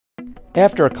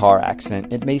After a car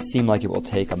accident, it may seem like it will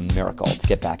take a miracle to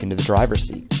get back into the driver's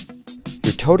seat.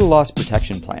 Your Total Loss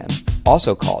Protection Plan,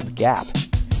 also called GAP,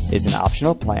 is an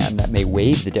optional plan that may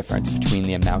waive the difference between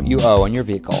the amount you owe on your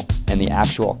vehicle and the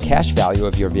actual cash value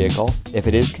of your vehicle if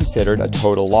it is considered a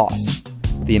total loss.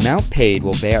 The amount paid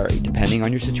will vary depending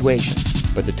on your situation,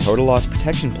 but the Total Loss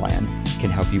Protection Plan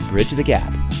can help you bridge the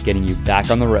gap, getting you back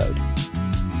on the road.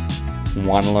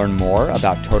 Want to learn more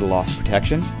about total loss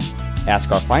protection?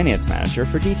 Ask our finance manager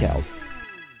for details.